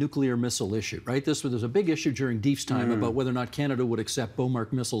resolve the nuclear missile issue, right? There was a big issue during Dief's time about whether or not Canada would accept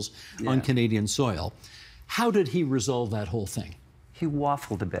Beaumark missiles on Canadian soil. How did he resolve that whole thing? He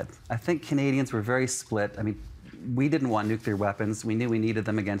waffled a bit. I think Canadians were very split. I mean, we didn't want nuclear weapons. We knew we needed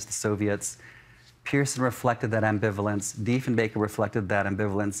them against the Soviets. Pearson reflected that ambivalence. Diefenbaker reflected that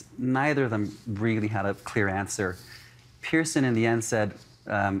ambivalence. Neither of them really had a clear answer. Pearson, in the end, said,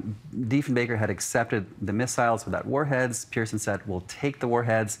 Diefenbaker had accepted the missiles without warheads. Pearson said, we'll take the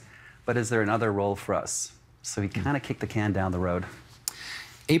warheads, but is there another role for us? So he kind of kicked the can down the road.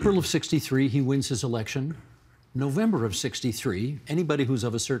 April of 63, he wins his election. November of 63, anybody who's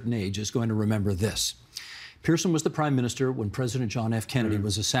of a certain age is going to remember this. Pearson was the prime minister when President John F. Kennedy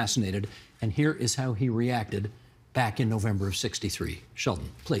was assassinated, and here is how he reacted back in November of 63. Sheldon,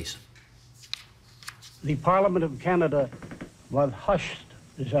 please. The Parliament of Canada was hushed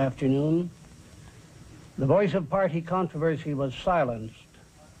this afternoon. The voice of party controversy was silenced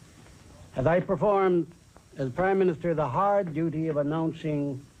as I performed, as Prime Minister, the hard duty of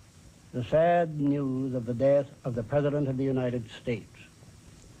announcing the sad news of the death of the President of the United States.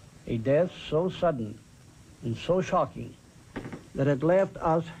 A death so sudden and so shocking that it left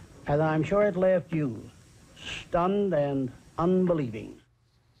us, as I'm sure it left you, stunned and unbelieving.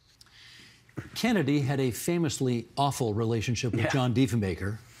 Kennedy had a famously awful relationship with John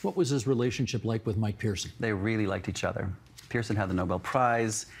Diefenbaker. What was his relationship like with Mike Pearson? They really liked each other. Pearson had the Nobel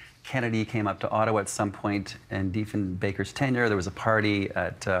Prize. Kennedy came up to Ottawa at some point in Diefenbaker's tenure. There was a party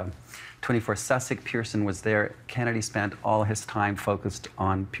at 24 Sussex. Pearson was there. Kennedy spent all his time focused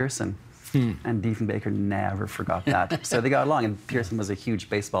on Pearson. And Diefenbaker never forgot that. So they got along, and Pearson was a huge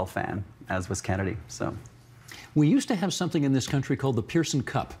baseball fan, as was Kennedy. So we used to have something in this country called the Pearson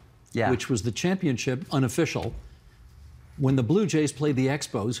Cup, which was the championship, unofficial. When the Blue Jays played the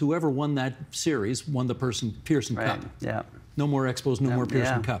Expos, whoever won that series won the Pearson Cup. Yeah. No more Expos, no more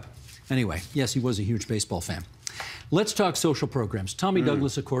Pearson Cup. Anyway, yes, he was a huge baseball fan. Let's talk social programs. Tommy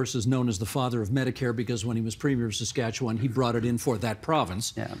Douglas, of course, is known as the father of Medicare because when he was Premier of Saskatchewan, he brought it in for that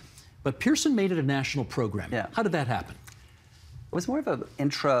province. Yeah. But Pearson made it a national program. Yeah. How did that happen? It was more of an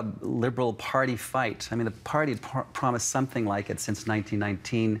intra-Liberal party fight. I mean, the party had promised something like it since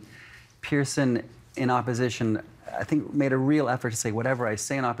 1919. Pearson, in opposition, I think made a real effort to say, whatever I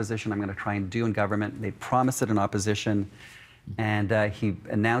say in opposition, I'm going to try and do in government. They promised it in opposition. And he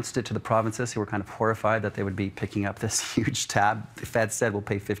announced it to the provinces who were kind of horrified that they would be picking up this huge tab. The Fed said we'll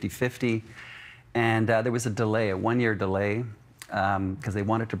pay 50-50. And there was a delay, a one-year delay, because they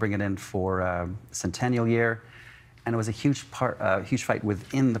wanted to bring it in for centennial year. And it was a huge fight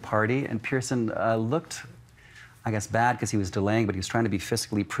within the party. And Pearson looked, I guess, bad because he was delaying, but he was trying to be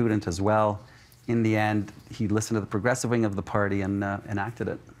fiscally prudent as well. In the end, he listened to the progressive wing of the party and enacted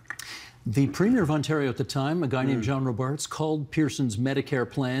it. The Premier of Ontario at the time, a guy named John Robarts, called Pearson's Medicare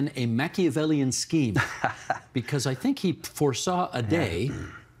plan a Machiavellian scheme because I think he foresaw a day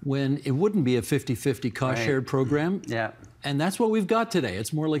when it wouldn't be a 50-50 cost-shared program. Yeah. And that's what we've got today.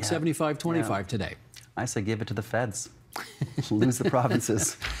 It's more like 75-25 today. I say give it to the feds. Lose the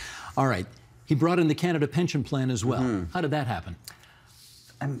provinces. All right. He brought in the Canada Pension Plan as well. How did that happen?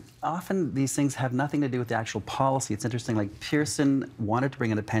 And often these things have nothing to do with the actual policy. It's interesting, like Pearson wanted to bring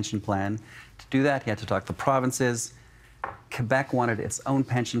in a pension plan. To do that, he had to talk to the provinces. Quebec wanted its own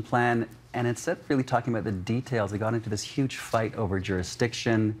pension plan. And instead of really talking about the details, they got into this huge fight over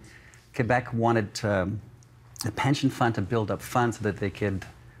jurisdiction. Quebec wanted the pension fund to build up funds so that they could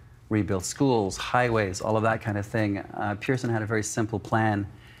rebuild schools, highways, all of that kind of thing. Pearson had a very simple plan.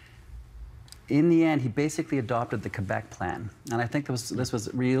 In the end, he basically adopted the Quebec plan. And I think this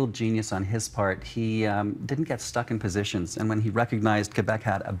was real genius on his part. He didn't get stuck in positions. And when he recognized Quebec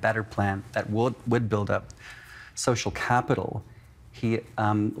had a better plan that would build up social capital, he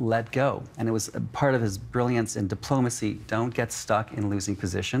let go. And it was a part of his brilliance in diplomacy. Don't get stuck in losing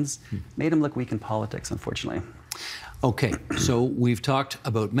positions. Made him look weak in politics, unfortunately. Okay, so we've talked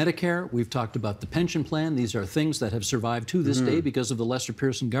about Medicare, we've talked about the pension plan. These are things that have survived to this day because of the Lester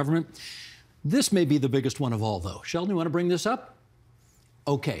Pearson government. This may be the biggest one of all, though. Sheldon, you want to bring this up?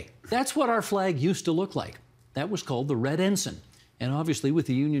 Okay, that's what our flag used to look like. That was called the Red Ensign. And obviously, with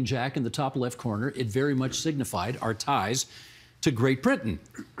the Union Jack in the top left corner, it very much signified our ties to Great Britain.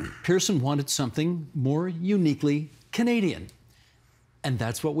 Pearson wanted something more uniquely Canadian. And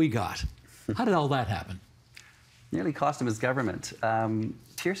that's what we got. How did all that happen? Nearly cost him his government.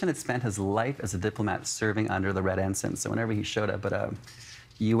 Pearson had spent his life as a diplomat serving under the Red Ensign. So whenever he showed up at a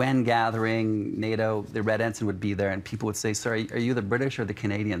UN gathering, NATO, the Red Ensign would be there, and people would say, sorry, are you the British or the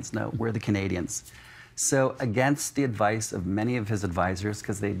Canadians? No, we're the Canadians. So against the advice of many of his advisors,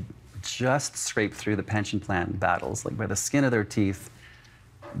 because they just scraped through the pension plan battles, like by the skin of their teeth,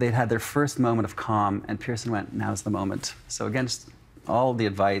 they'd had their first moment of calm, and Pearson went, now's the moment. So against all the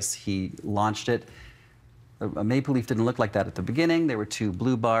advice, he launched it. A maple leaf didn't look like that at the beginning. There were 2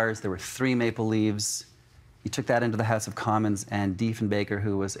 blue bars. There were 3 maple leaves. He took that into the House of Commons, and Diefenbaker,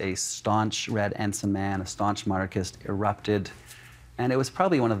 who was a staunch Red Ensign man, a staunch monarchist, erupted. And it was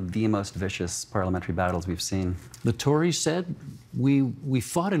probably one of the most vicious parliamentary battles we've seen. The Tories said, we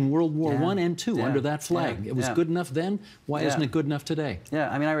fought in World War I and II under that flag. It was good enough then. Why isn't it good enough today? Yeah,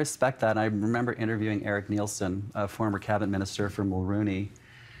 I mean, I respect that. I remember interviewing Eric Nielsen, a former cabinet minister from Mulrooney,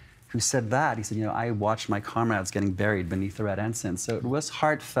 who said that. He said, you know, I watched my comrades getting buried beneath the Red Ensign. So it was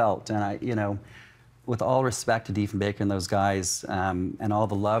heartfelt. And I, you know, with all respect to Diefenbaker and those guys and all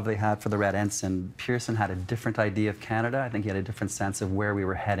the love they had for the Red Ensign, Pearson had a different idea of Canada. I think he had a different sense of where we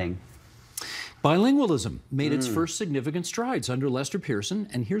were heading. Bilingualism made its first significant strides under Lester Pearson,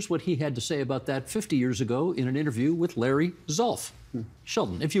 and here's what he had to say about that 50 years ago in an interview with Larry Zolf.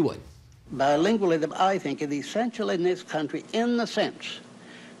 Sheldon, if you would. Bilingualism, I think, is essential in this country in the sense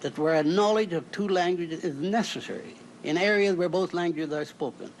that where a knowledge of 2 languages is necessary, in areas where both languages are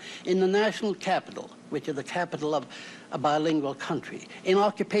spoken, in the national capital, which is the capital of a bilingual country, in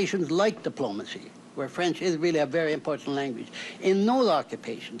occupations like diplomacy, where French is really a very important language. In those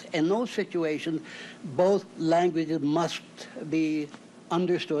occupations, in those situations, both languages must be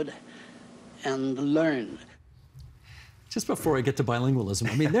understood and learned. Just before I get to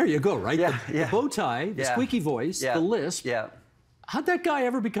bilingualism, I mean, there you go, right? The bow tie, the squeaky voice, the lisp. How'd that guy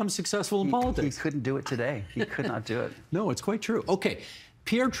ever become successful in politics? He couldn't do it today. He could not do it. No, it's quite true. Okay,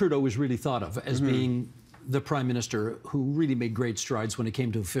 Pierre Trudeau was really thought of as being the prime minister who really made great strides when it came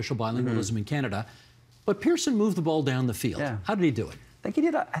to official bilingualism in Canada. But Pearson moved the ball down the field. How did he do it? I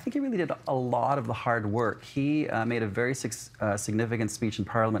think he really did a lot of the hard work. He made a very significant speech in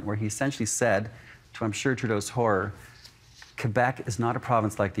Parliament where he essentially said, to I'm sure Trudeau's horror, Quebec is not a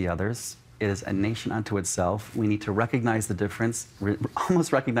province like the others. It is a nation unto itself. We need to recognize the difference,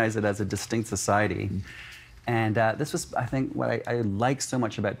 almost recognize it as a distinct society. And this was, I think, what I like so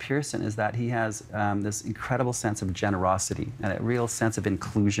much about Pearson is that he has this incredible sense of generosity and a real sense of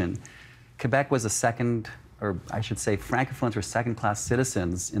inclusion. Quebec was a second, or I should say, Francophones were second-class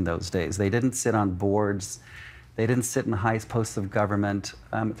citizens in those days. They didn't sit on boards. They didn't sit in the highest posts of government.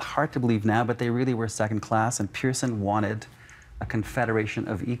 It's hard to believe now, but they really were second-class, and Pearson wanted a confederation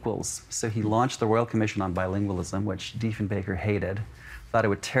of equals. So he launched the Royal Commission on Bilingualism, which Diefenbaker hated, thought it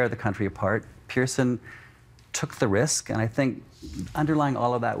would tear the country apart. Pearson took the risk, and I think underlying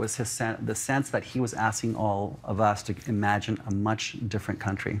all of that was the sense that he was asking all of us to imagine a much different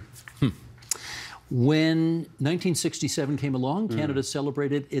country. When 1967 came along, Canada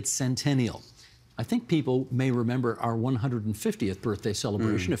celebrated its centennial. I think people may remember our 150th birthday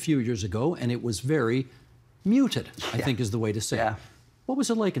celebration a few years ago, and it was very muted, I think is the way to say it. What was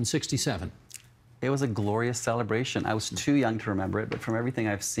it like in '67? It was a glorious celebration. I was too young to remember it, but from everything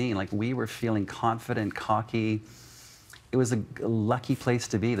I've seen, like, we were feeling confident, cocky. It was a lucky place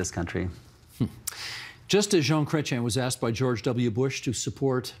to be, this country. Just as Jean Chrétien was asked by George W. Bush to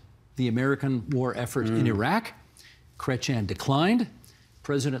support the American war effort in Iraq, Chrétien declined.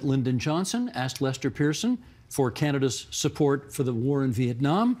 President Lyndon Johnson asked Lester Pearson for Canada's support for the war in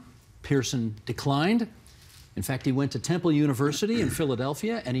Vietnam. Pearson declined. In fact, he went to Temple University in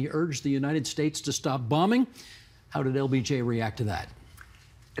Philadelphia and he urged the United States to stop bombing. How did LBJ react to that?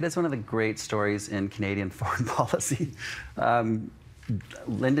 It is one of the great stories in Canadian foreign policy.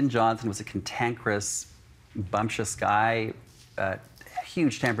 Lyndon Johnson was a cantankerous, bumptious guy,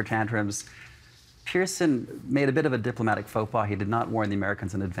 huge temper tantrums. Pearson made a bit of a diplomatic faux pas. He did not warn the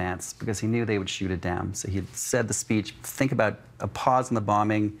Americans in advance because he knew they would shoot it down. So he had said the speech, think about a pause in the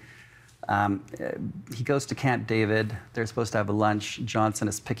bombing. He goes to Camp David. They're supposed to have a lunch. Johnson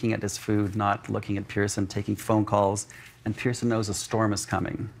is picking at his food, not looking at Pearson, taking phone calls. And Pearson knows a storm is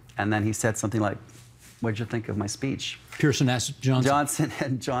coming. And then he said something like, what did you think of my speech? Pearson asked Johnson.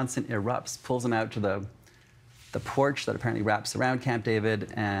 And Johnson erupts, pulls him out to the porch that apparently wraps around Camp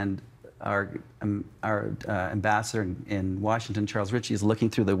David. And our ambassador in Washington, Charles Ritchie, is looking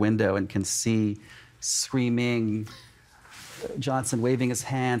through the window and can see screaming Johnson waving his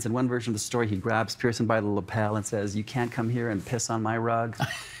hands. In one version of the story, he grabs Pearson by the lapel and says, "You can't come here and piss on my rug."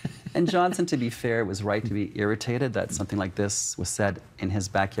 And Johnson, to be fair, was right to be irritated that something like this was said in his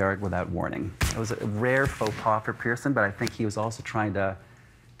backyard without warning. It was a rare faux pas for Pearson, but I think he was also trying to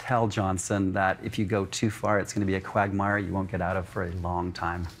tell Johnson that if you go too far, it's going to be a quagmire you won't get out of for a long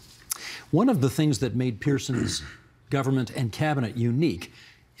time. One of the things that made Pearson's government and cabinet unique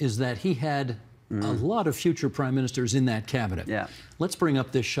is that he had a lot of future prime ministers in that cabinet. Let's bring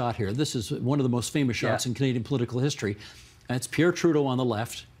up this shot here. This is one of the most famous shots in Canadian political history. It's Pierre Trudeau on the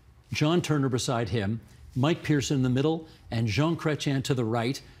left, John Turner beside him, Mike Pearson in the middle, and Jean Chrétien to the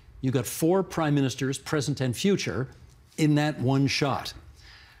right. You got 4 prime ministers, present and future, in that one shot.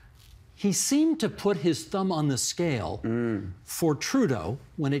 He seemed to put his thumb on the scale for Trudeau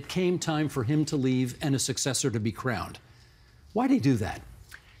when it came time for him to leave and a successor to be crowned. Why did he do that?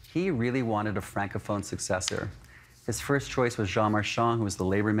 He really wanted a Francophone successor. His first choice was Jean Marchand, who was the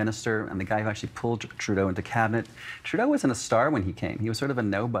Labour minister, and the guy who actually pulled Trudeau into cabinet. Trudeau wasn't a star when he came. He was sort of a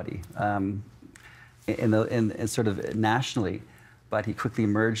nobody in sort of nationally. But he quickly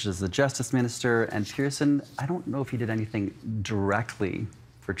emerged as the justice minister. And Pearson, I don't know if he did anything directly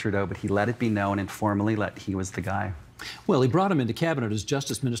for Trudeau, but he let it be known informally that he was the guy. Well, he brought him into cabinet as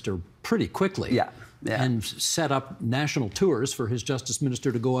justice minister pretty quickly. And set up national tours for his justice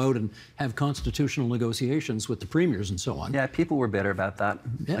minister to go out and have constitutional negotiations with the premiers and so on. Yeah, people were bitter about that.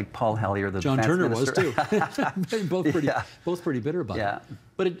 Like Paul Hellyer, the John defense Turner minister. was too. both pretty bitter about it.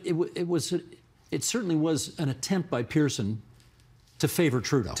 But it certainly was an attempt by Pearson to favor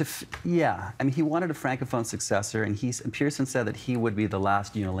Trudeau. I mean, he wanted a Francophone successor, and Pearson said that he would be the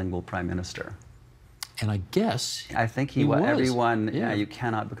last unilingual prime minister. And I guess I think he was. Everyone, you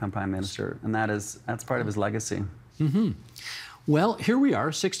cannot become prime minister, and that's part of his legacy. Well, here we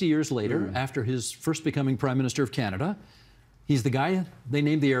are, 60 years later, after his first becoming prime minister of Canada. He's the guy they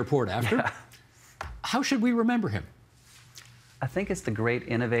named the airport after. How should we remember him? I think it's the great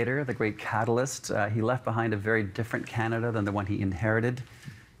innovator, the great catalyst. He left behind a very different Canada than the one he inherited.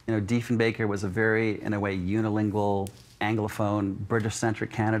 You know, Diefenbaker was a very, in a way, unilingual, Anglophone,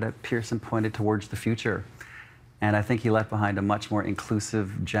 British-centric Canada. Pearson pointed towards the future. And I think he left behind a much more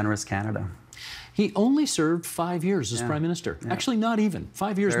inclusive, generous Canada. He only served 5 years as prime minister. Actually, not even.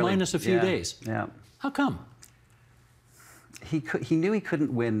 5 years minus a few days. How come? He knew he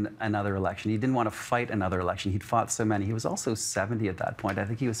couldn't win another election. He didn't want to fight another election. He'd fought so many. He was also 70 at that point. I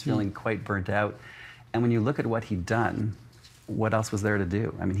think he was feeling quite burnt out. And when you look at what he'd done, what else was there to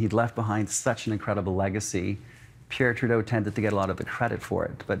do? I mean, he'd left behind such an incredible legacy. Pierre Trudeau tended to get a lot of the credit for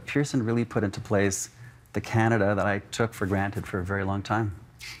it. But Pearson really put into place the Canada that I took for granted for a very long time.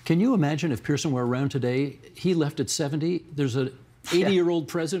 Can you imagine if Pearson were around today? He left at 70. There's an 80-year-old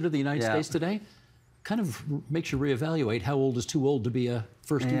president of the United States today. Kind of makes you reevaluate how old is too old to be a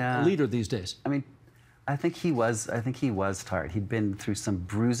first leader these days. I mean, I think he was tired. He'd been through some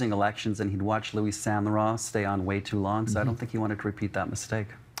bruising elections, and he'd watched Louis Saint Laurent stay on way too long. So I don't think he wanted to repeat that mistake.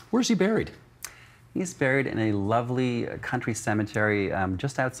 Where's he buried? He's buried in a lovely country cemetery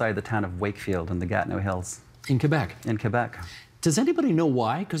just outside the town of Wakefield in the Gatineau Hills. In Quebec? In Quebec. Does anybody know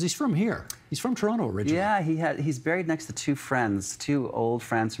why? Because he's from here. He's from Toronto originally. Yeah, he's buried next to two old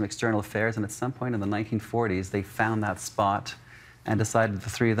friends from External Affairs, and at some point in the 1940s, they found that spot and decided the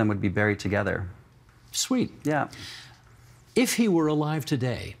three of them would be buried together. Sweet. Yeah. If he were alive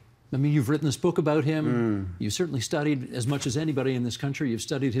today, I mean, you've written this book about him. You've certainly studied as much as anybody in this country. You've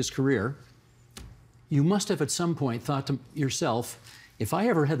studied his career. You must have at some point thought to yourself, if I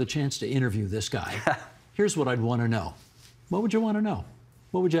ever had the chance to interview this guy, here's what I'd want to know. What would you want to know?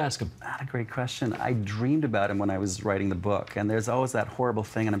 What would you ask him? That's a great question. I dreamed about him when I was writing the book, and there's always that horrible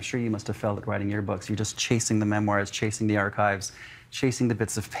thing, and I'm sure you must have felt it writing your books. You're just chasing the memoirs, chasing the archives, chasing the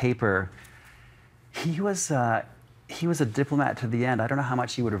bits of paper. He was a diplomat to the end. I don't know how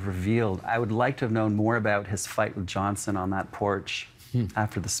much he would have revealed. I would like to have known more about his fight with Johnson on that porch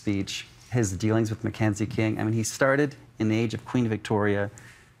after the speech, his dealings with Mackenzie King. I mean, he started in the age of Queen Victoria,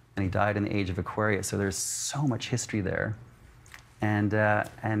 and he died in the age of Aquarius, so there's so much history there. And yeah,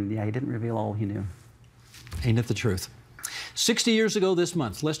 he didn't reveal all he knew. Ain't it the truth? 60 years ago this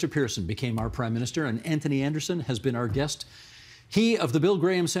month, Lester Pearson became our Prime Minister, and Antony Anderson has been our guest. He of the Bill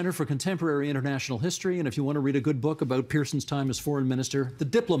Graham Center for Contemporary International History, and if you want to read a good book about Pearson's time as Foreign Minister, The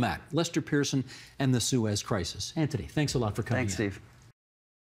Diplomat, Lester Pearson and the Suez Crisis. Antony, thanks a lot for coming. Thanks, Steve.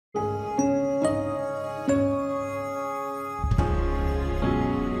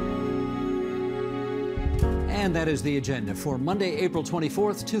 And that is the agenda for Monday, April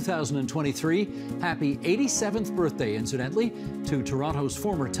 24th, 2023. Happy 87th birthday, incidentally, to Toronto's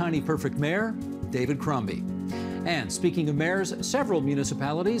former Tiny Perfect Mayor, David Crombie. And speaking of mayors, several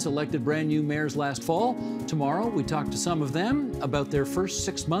municipalities elected brand new mayors last fall. Tomorrow, we talk to some of them about their first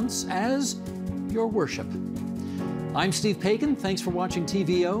 6 months as your worship. I'm Steve Paikin. Thanks for watching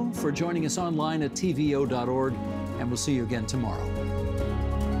TVO, for joining us online at TVO.org, and we'll see you again tomorrow.